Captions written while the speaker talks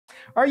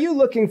Are you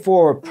looking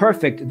for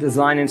perfect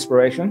design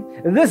inspiration?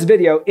 This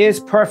video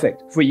is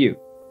perfect for you.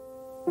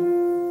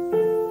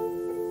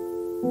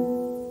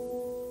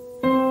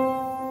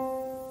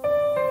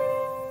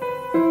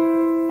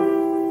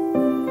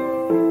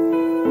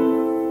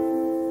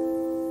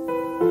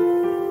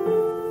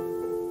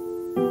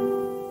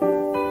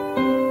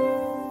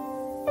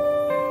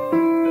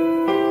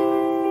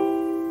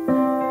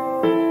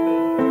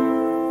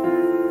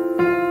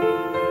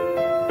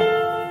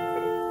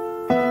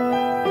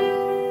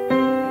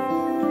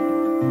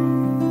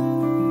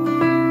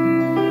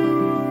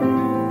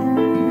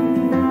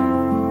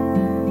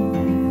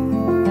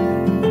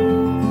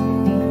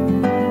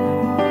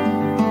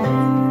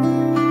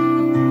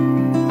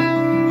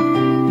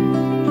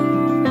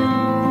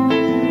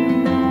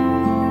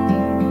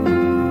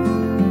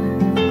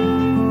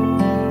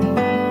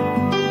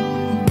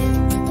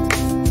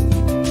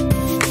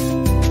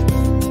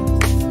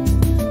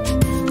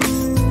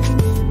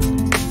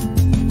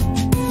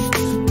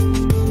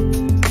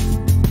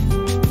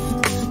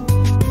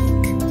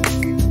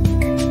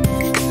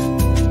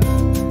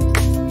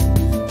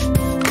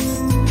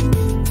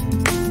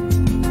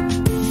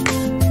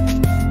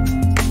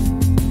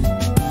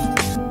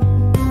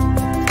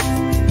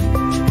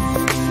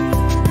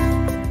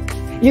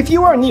 If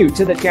you are new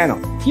to the channel,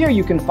 here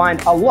you can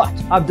find a lot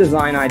of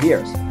design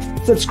ideas.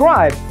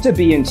 Subscribe to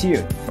be in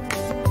tune.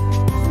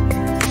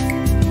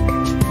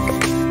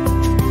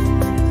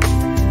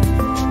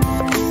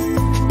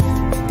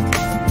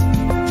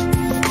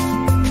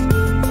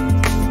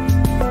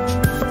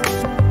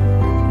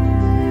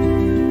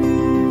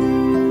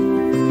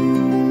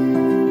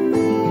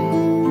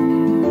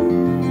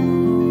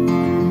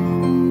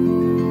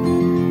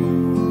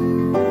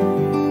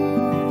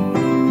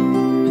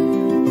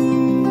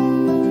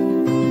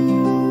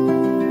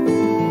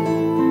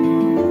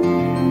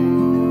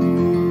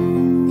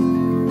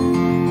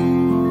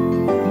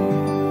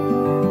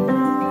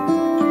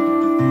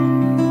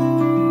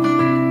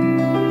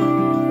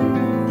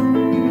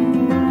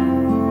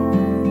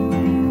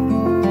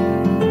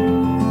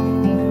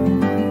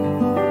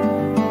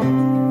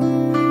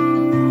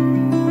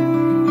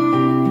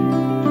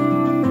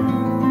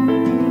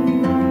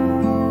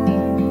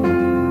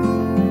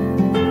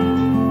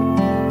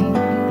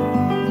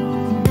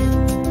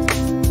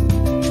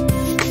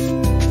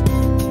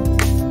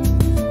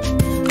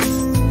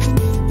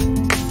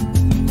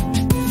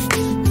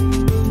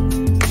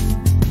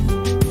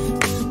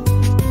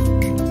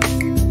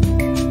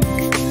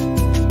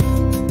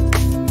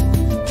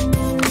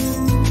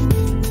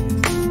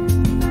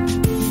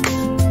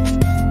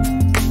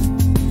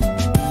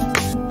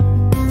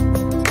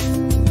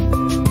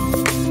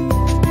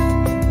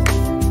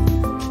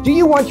 Do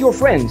you want your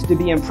friends to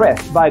be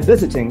impressed by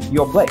visiting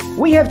your place?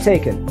 We have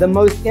taken the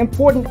most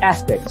important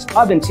aspects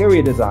of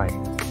interior design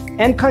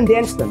and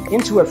condensed them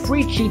into a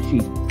free cheat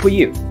sheet for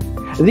you.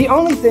 The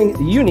only thing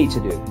you need to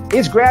do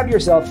is grab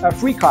yourself a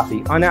free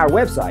copy on our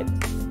website,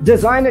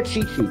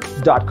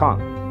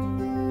 designacheatsheet.com.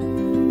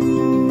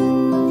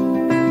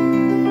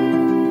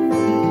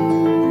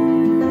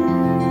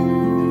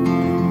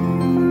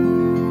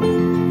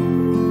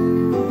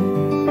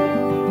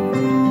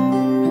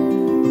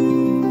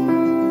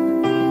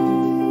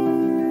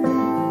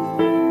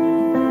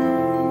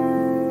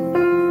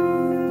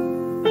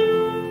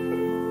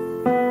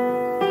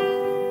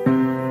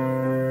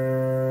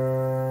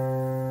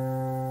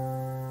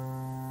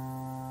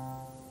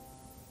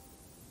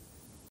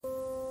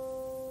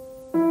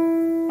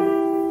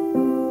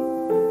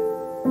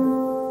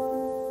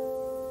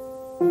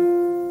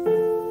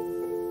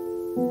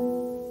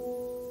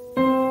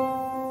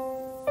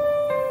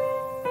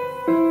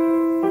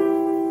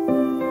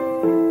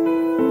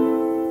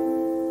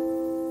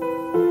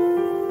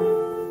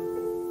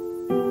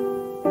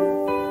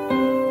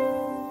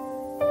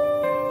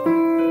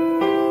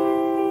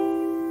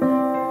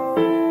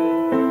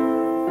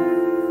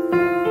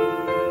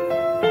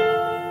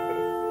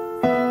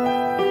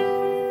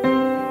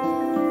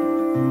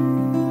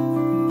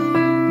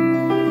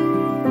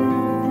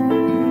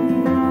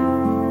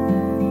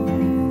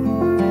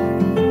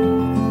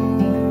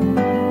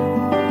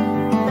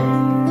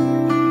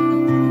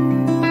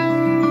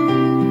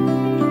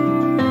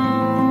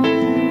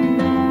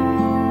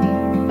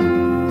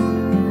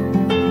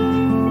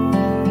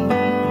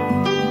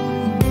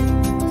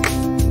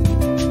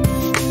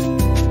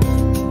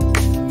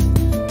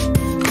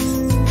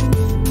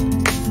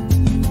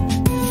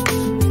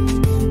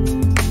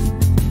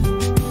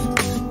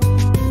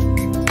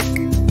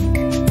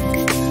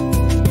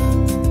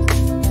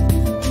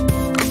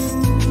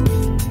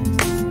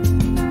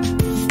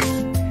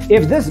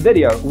 If this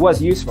video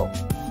was useful,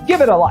 give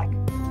it a like.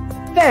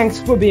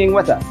 Thanks for being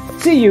with us.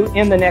 See you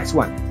in the next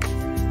one.